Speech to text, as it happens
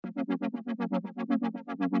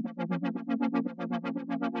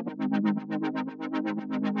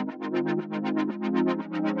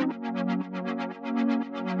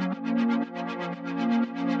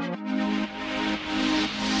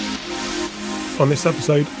On this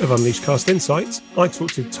episode of Unleash Cast Insights, I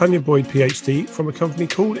talked to Tanya Boyd, PhD, from a company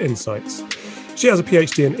called Insights. She has a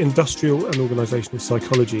PhD in industrial and organisational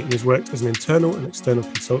psychology and has worked as an internal and external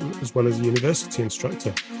consultant as well as a university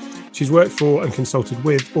instructor. She's worked for and consulted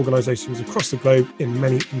with organisations across the globe in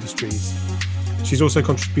many industries. She's also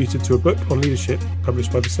contributed to a book on leadership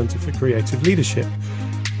published by the Centre for Creative Leadership.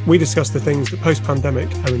 We discuss the things that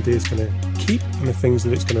post-pandemic L&D is going to keep and the things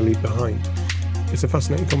that it's going to leave behind. It's a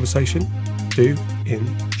fascinating conversation. Do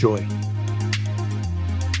enjoy.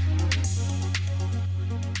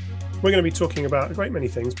 We're going to be talking about a great many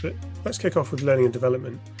things, but let's kick off with learning and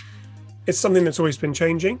development. It's something that's always been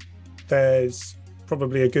changing. There's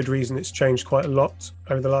probably a good reason it's changed quite a lot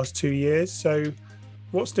over the last 2 years. So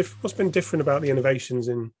what's been different about the innovations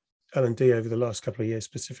in L&D over the last couple of years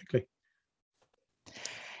specifically?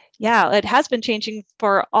 Yeah, it has been changing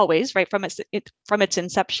for always, right, from its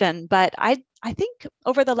inception. But I think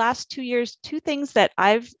over the last 2 years, two things that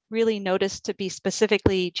I've really noticed to be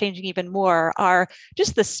specifically changing even more are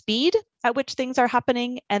just the speed at which things are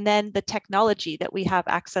happening and then the technology that we have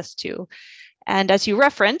access to. And as you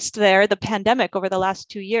referenced there, the pandemic over the last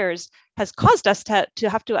 2 years has caused us to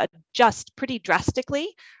have to adjust pretty drastically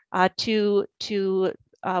to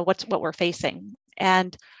what we're facing.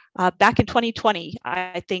 And back in 2020,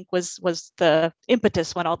 I think was the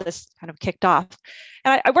impetus when all this kind of kicked off.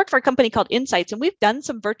 And I work for a company called Insights, and we've done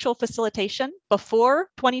some virtual facilitation before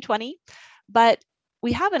 2020, but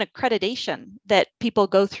we have an accreditation that people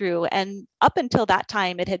go through. And up until that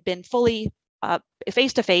time, it had been fully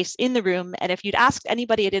face-to-face in the room. And if you'd asked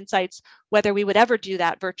anybody at Insights whether we would ever do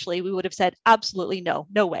that virtually, we would have said, absolutely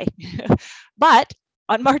no way. But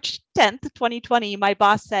on March 10th, 2020, my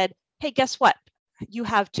boss said, hey, guess what? You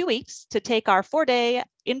have 2 weeks to take our 4-day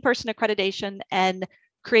in-person accreditation and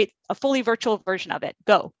create a fully virtual version of it.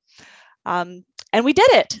 Go. And we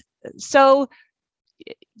did it. So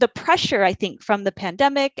the pressure, I think, from the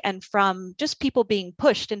pandemic and from just people being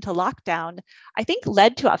pushed into lockdown, I think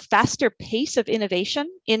led to a faster pace of innovation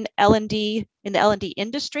in L&D, in the L&D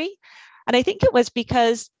industry. And I think it was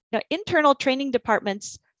because internal training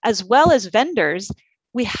departments, as well as vendors,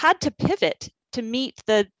 we had to pivot to meet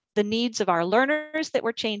the needs of our learners that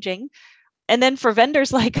were changing. And then for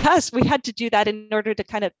vendors like us, we had to do that in order to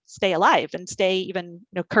kind of stay alive and stay even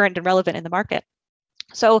current and relevant in the market.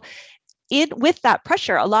 So with that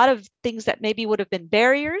pressure, a lot of things that maybe would have been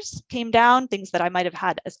barriers came down, things that I might have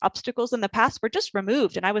had as obstacles in the past were just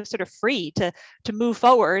removed. And I was sort of free to move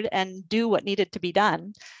forward and do what needed to be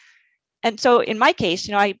done. And so in my case,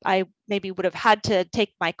 I maybe would have had to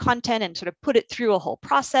take my content and sort of put it through a whole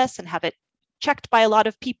process and have it checked by a lot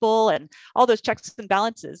of people and all those checks and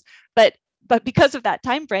balances. But because of that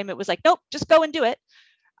time frame, it was like, nope, just go and do it.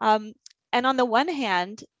 And on the one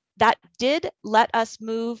hand, that did let us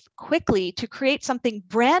move quickly to create something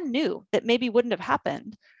brand new that maybe wouldn't have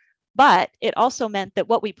happened. But it also meant that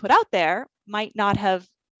what we put out there might not have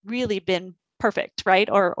really been perfect, right?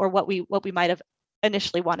 Or what we might have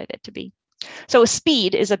initially wanted it to be. So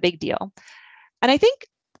speed is a big deal. And I think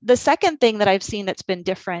the second thing that I've seen that's been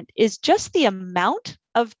different is just the amount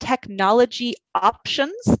of technology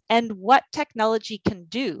options and what technology can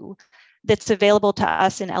do that's available to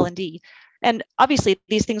us in L&D. And obviously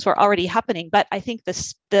these things were already happening, but I think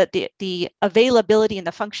the availability and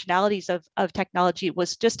the functionalities of technology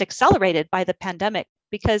was just accelerated by the pandemic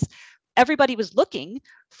because everybody was looking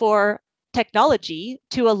for technology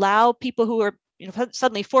to allow people who are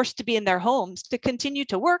suddenly forced to be in their homes to continue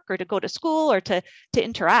to work or to go to school or to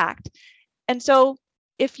interact. And so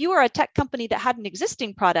if you are a tech company that had an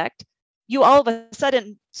existing product, you all of a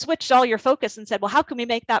sudden switched all your focus and said, well, how can we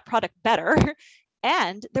make that product better?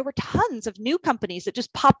 And there were tons of new companies that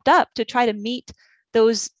just popped up to try to meet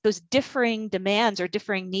those differing demands or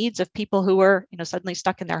differing needs of people who were suddenly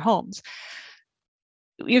stuck in their homes.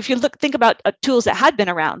 If you think about tools that had been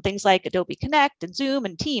around, things like Adobe Connect and Zoom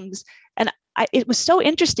and Teams, and it was so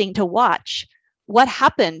interesting to watch what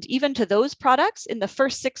happened even to those products in the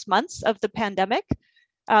first 6 months of the pandemic.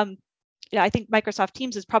 I think Microsoft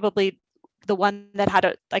Teams is probably the one that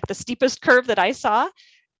had the steepest curve that I saw.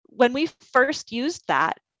 When we first used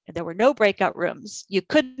that, there were no breakout rooms. You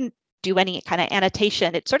couldn't do any kind of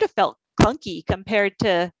annotation. It sort of felt clunky compared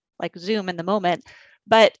to like Zoom in the moment.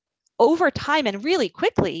 But over time and really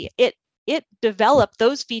quickly, it developed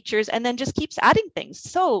those features and then just keeps adding things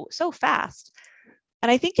so fast. And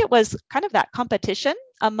I think it was kind of that competition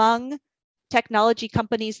among technology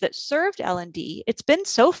companies that served L&D. It's been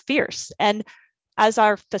so fierce. And as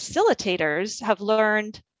our facilitators have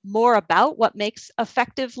learned more about what makes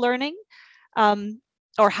effective learning,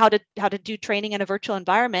 or how to do training in a virtual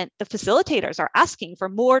environment, the facilitators are asking for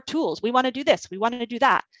more tools. We want to do this, we want to do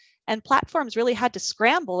that. And platforms really had to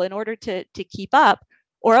scramble in order to keep up,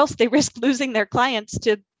 or else they risk losing their clients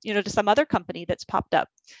to some other company that's popped up.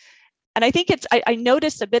 And I think I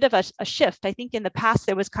noticed a bit of a shift. I think in the past,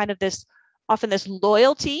 there was kind of often this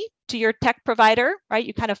loyalty to your tech provider, right?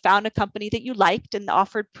 You kind of found a company that you liked and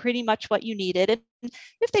offered pretty much what you needed. And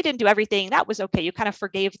if they didn't do everything, that was okay. You kind of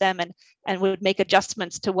forgave them and would make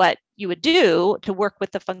adjustments to what you would do to work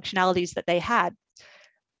with the functionalities that they had.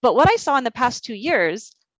 But what I saw in the past 2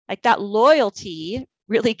 years, like that loyalty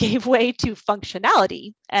really gave way to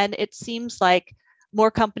functionality. And it seems like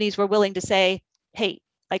more companies were willing to say, hey,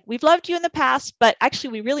 like we've loved you in the past, but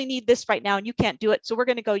actually we really need this right now and you can't do it. So we're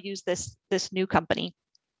going to go use this new company.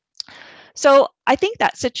 So I think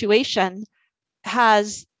that situation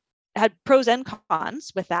has had pros and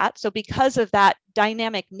cons with that. So because of that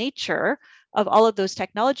dynamic nature of all of those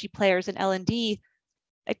technology players in L&D,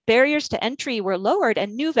 like barriers to entry were lowered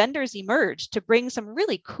and new vendors emerged to bring some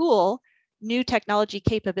really cool new technology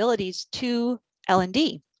capabilities to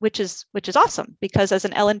L&D, which is awesome, because as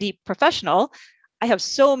an L&D professional, I have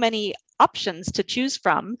so many options to choose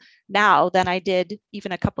from now than I did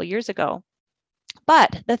even a couple of years ago.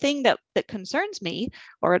 But the thing that concerns me,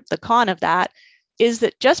 or the con of that, is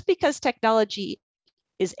that just because technology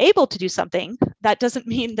is able to do something, that doesn't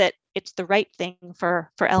mean that it's the right thing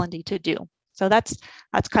for L&D to do. So that's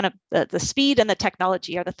kind of the speed and the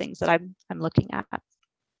technology are the things that I'm looking at.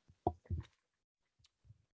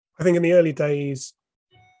 I think in the early days,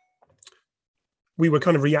 we were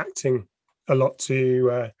kind of reacting a lot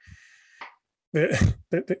to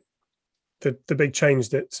the big change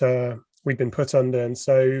that we've been put under. And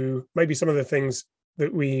so maybe some of the things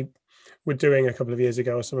that we were doing a couple of years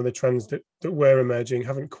ago, or some of the trends that were emerging,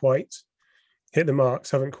 haven't quite hit the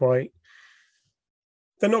marks, they're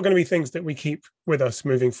not going to be things that we keep with us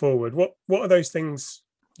moving forward. What are those things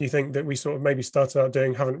you think that we sort of maybe started out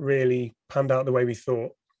doing haven't really panned out the way we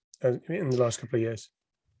thought in the last couple of years?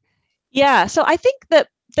 Yeah, so I think that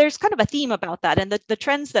there's kind of a theme about that. And the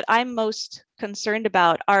trends that I'm most concerned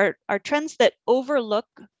about are trends that overlook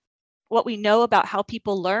what we know about how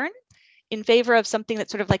people learn in favor of something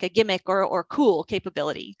that's sort of like a gimmick or cool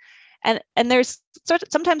capability. And there's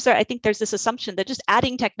sometimes I think there's this assumption that just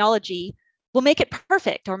adding technology will make it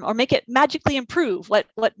perfect or make it magically improve what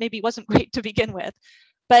maybe wasn't great to begin with.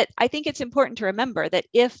 But I think it's important to remember that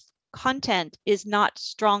if content is not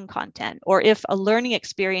strong content, or if a learning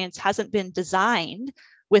experience hasn't been designed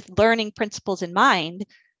with learning principles in mind,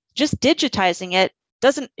 just digitizing it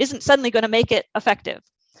isn't suddenly going to make it effective.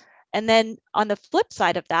 And then on the flip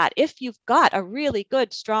side of that, if you've got a really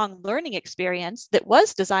good, strong learning experience that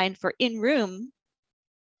was designed for in-room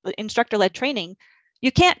instructor-led training,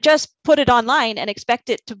 you can't just put it online and expect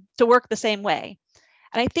it to work the same way.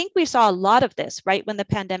 And I think we saw a lot of this right when the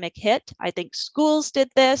pandemic hit. I think schools did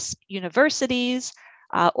this, universities,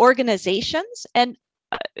 organizations. And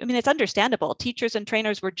I mean, it's understandable. Teachers and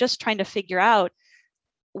trainers were just trying to figure out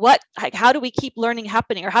how do we keep learning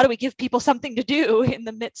happening, or how do we give people something to do in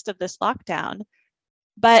the midst of this lockdown?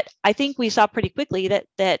 But I think we saw pretty quickly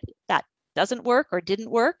that doesn't work or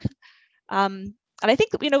didn't work. And I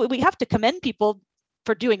think we have to commend people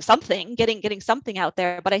for doing something, getting something out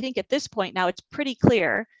there. But I think at this point now, it's pretty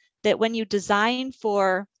clear that when you design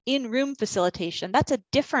for in-room facilitation, that's a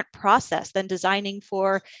different process than designing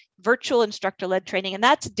for virtual instructor-led training. And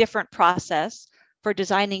that's a different process for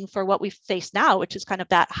designing for what we face now, which is kind of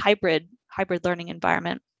that hybrid learning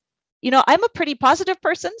environment. I'm a pretty positive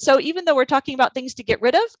person. So even though we're talking about things to get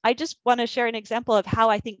rid of, I just want to share an example of how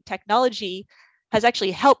I think technology has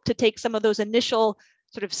actually helped to take some of those initial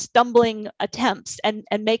sort of stumbling attempts and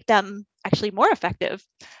make them actually more effective.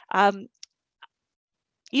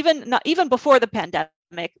 Even before the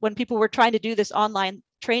pandemic, when people were trying to do this online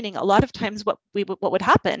training, a lot of times what would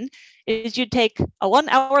happen is you'd take a 1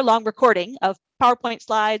 hour long recording of PowerPoint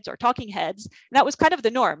slides or talking heads. And that was kind of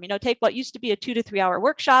the norm, take what used to be a 2 to 3 hour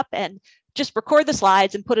workshop and just record the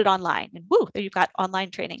slides and put it online. And woo, there you've got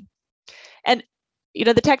online training. And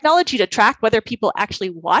the technology to track whether people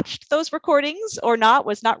actually watched those recordings or not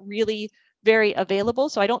was not really very available.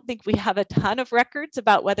 So I don't think we have a ton of records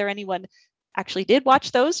about whether anyone actually did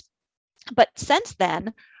watch those. But since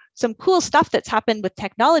then, some cool stuff that's happened with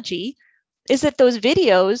technology is that those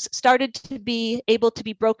videos started to be able to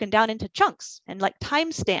be broken down into chunks and like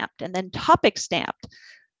time stamped and then topic stamped.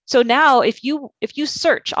 So now if you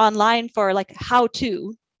search online for like how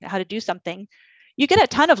to do something, you get a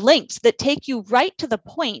ton of links that take you right to the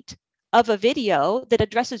point of a video that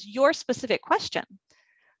addresses your specific question.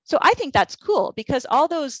 So I think that's cool, because all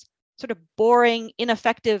those sort of boring,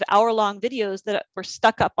 ineffective hour-long videos that were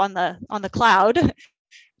stuck up on the cloud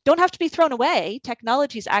don't have to be thrown away.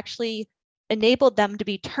 Technology's actually enabled them to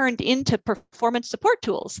be turned into performance support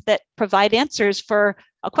tools that provide answers for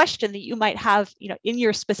a question that you might have, in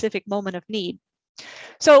your specific moment of need.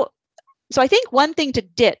 So I think one thing to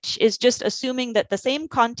ditch is just assuming that the same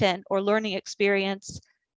content or learning experience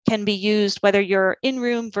can be used whether you're in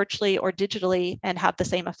room, virtually, or digitally and have the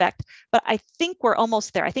same effect. But I think we're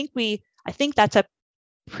almost there. I think that's a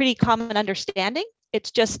pretty common understanding.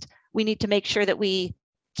 It's just we need to make sure that we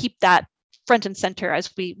keep that front and center as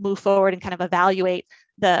we move forward and kind of evaluate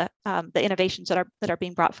the innovations that are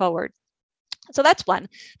being brought forward. So that's one.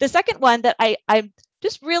 The second one that I'm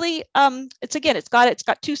just really it's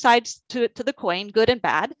got two sides to the coin, good and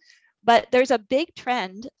bad, but there's a big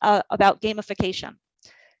trend about gamification.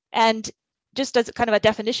 And just as kind of a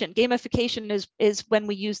definition, gamification is when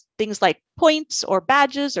we use things like points or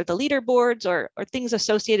badges or the leaderboards or things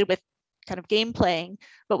associated with kind of game playing,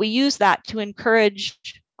 but we use that to encourage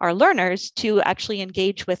our learners to actually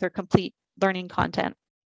engage with or complete learning content.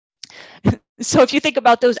 So if you think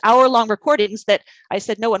about those hour-long recordings that I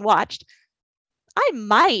said no one watched, I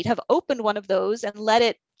might have opened one of those and let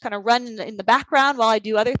it kind of run in the background while I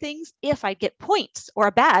do other things if I get points or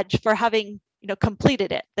a badge for having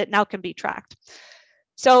completed it that now can be tracked.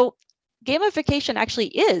 So gamification actually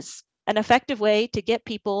is an effective way to get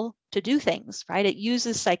people to do things, right? It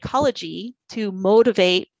uses psychology to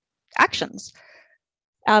motivate actions.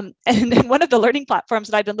 And then one of the learning platforms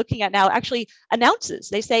that I've been looking at now actually announces,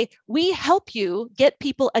 they say, we help you get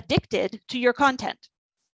people addicted to your content.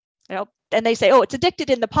 And they say, oh, it's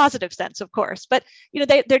addicted in the positive sense, of course, but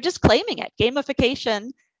they're just claiming it.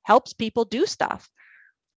 Gamification helps people do stuff.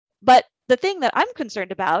 But the thing that I'm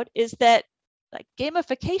concerned about is that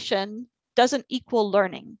gamification doesn't equal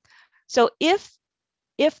learning. So if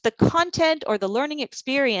the content or the learning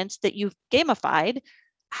experience that you've gamified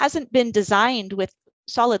hasn't been designed with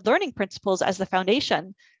solid learning principles as the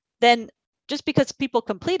foundation, then just because people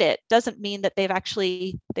complete it doesn't mean that they've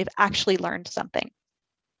actually learned something.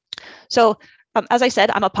 So as I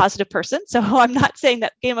said, I'm a positive person, so I'm not saying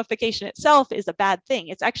that gamification itself is a bad thing.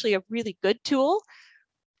 It's actually a really good tool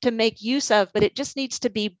to make use of, but it just needs to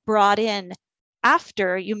be brought in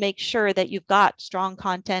after you make sure that you've got strong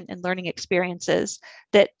content and learning experiences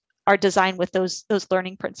that are designed with those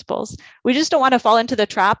learning principles. We just don't want to fall into the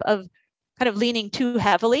trap of kind of leaning too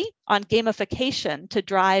heavily on gamification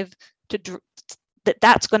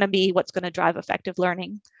that's going to be what's going to drive effective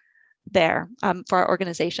learning there for our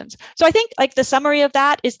organizations. So I think the summary of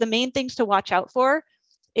that is the main things to watch out for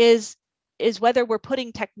is whether we're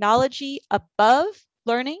putting technology above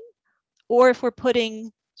learning or if we're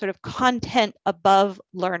putting sort of content above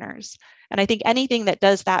learners. And I think anything that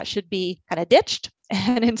does that should be kind of ditched.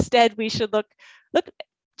 And instead we should look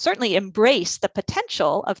certainly embrace the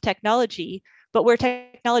potential of technology, but where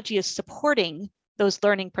technology is supporting those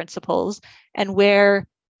learning principles and where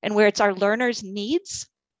it's our learners' needs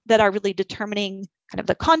that are really determining kind of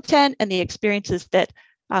the content and the experiences that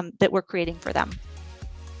we're creating for them.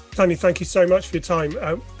 Tanya, thank you so much for your time.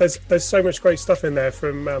 There's so much great stuff in there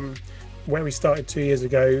from where we started 2 years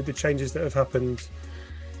ago, the changes that have happened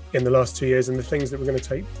in the last 2 years and the things that we're going to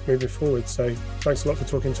take moving forward. So thanks a lot for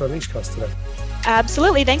talking to our Nichecast today.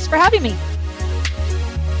 Absolutely. Thanks for having me.